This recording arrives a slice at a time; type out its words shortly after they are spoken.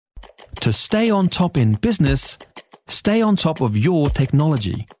To stay on top in business, stay on top of your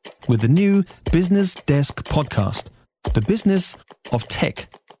technology with the new Business Desk podcast, The Business of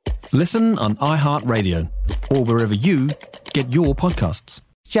Tech. Listen on iHeartRadio or wherever you get your podcasts.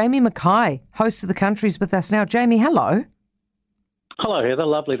 Jamie Mackay, host of The Country's with us now. Jamie, hello. Hello, Heather.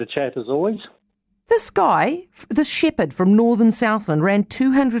 Lovely to chat as always. This guy, this shepherd from northern Southland, ran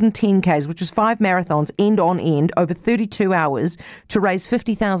 210 Ks, which is 5 marathons, end on end, over 32 hours to raise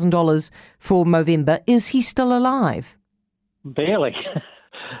 $50,000 for Movember. Is he still alive? Barely.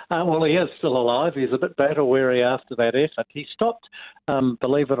 Well, he is still alive. He's a bit battle-weary after that effort. He stopped,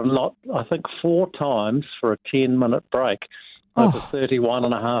 believe it or not, I think 4 times for a 10-minute break over 31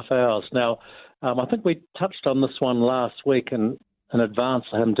 and a half hours. Now, I think we touched on this one last week in advance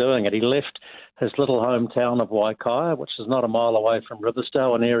of him doing it. He left his little hometown of Waikaia, which is not a mile away from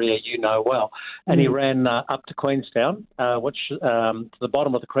Riversdale, an area you know well, and he ran up to Queenstown, which to the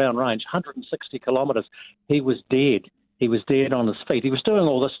bottom of the Crown Range, 160 kilometres. He was dead. He was dead on his feet. He was doing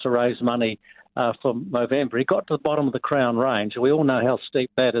all this to raise money for Movember. He got to the bottom of the Crown Range. We all know how steep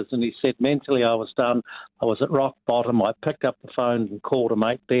that is, and he said, mentally, I was done. I was at rock bottom. I picked up the phone and called a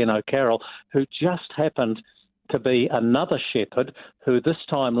mate, Ben O'Carroll, who just happened to be another shepherd who this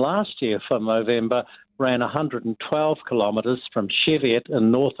time last year for Movember ran 112 kilometres from Cheviot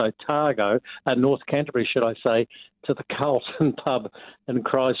in North Otago, North Canterbury, should I say, to the Carlton pub in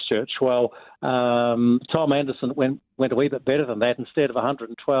Christchurch. Well, Tom Anderson went a wee bit better than that. Instead of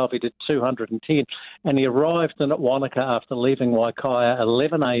 112, he did 210, and he arrived in at Wanaka after leaving Waikaia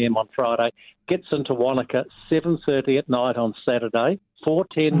 11 a.m. on Friday, gets into Wanaka 7:30 at night on Saturday, 4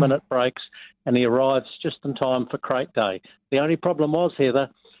 10-minute breaks, and he arrives just in time for Crate Day. The only problem was, Heather,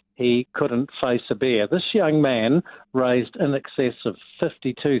 he couldn't face a bear. This young man raised in excess of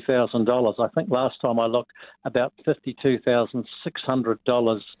 $52,000. I think last time I looked, about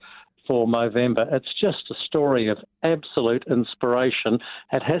 $52,600 for Movember. It's just a story of absolute inspiration.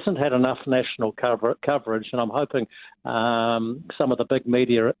 It hasn't had enough national coverage, and I'm hoping some of the big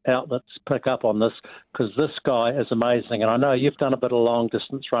media outlets pick up on this, because this guy is amazing. And I know you've done a bit of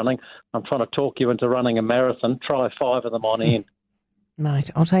long-distance running. I'm trying to talk you into running a marathon. Try 5 of them on end. Mate,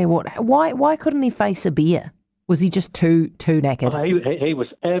 I'll tell you what. Why couldn't he face a bear? Was he just too knackered? He was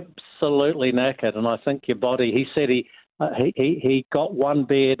absolutely knackered, and I think your body. He said he got one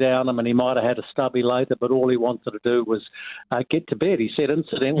bear down him, and he might have had a stubby later, but all he wanted to do was get to bed. He said,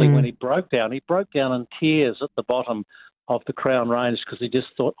 incidentally, when he broke down in tears at the bottom of the Crown Range, because he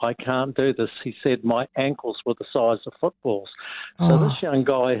just thought, I can't do this. He said, my ankles were the size of footballs. So this young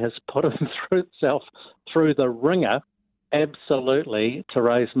guy has put himself through the ringer, absolutely, to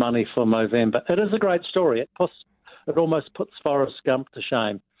raise money for Movember. It is a great story. It almost puts Forrest Gump to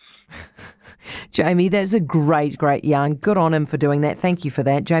shame. Jamie, that's a great yarn. Good on him for doing that. Thank you for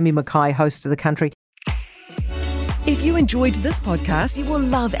that. Jamie Mackay, host of The Country. If you enjoyed this podcast, you will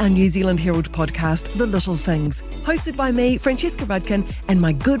love our New Zealand Herald podcast, The Little Things, hosted by me, Francesca Rudkin, and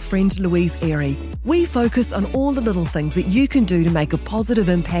my good friend Louise Airy. We focus on all the little things that you can do to make a positive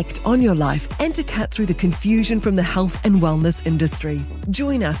impact on your life and to cut through the confusion from the health and wellness industry.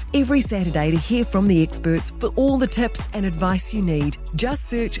 Join us every Saturday to hear from the experts for all the tips and advice you need. Just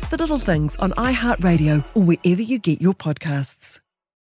search The Little Things on iHeartRadio or wherever you get your podcasts.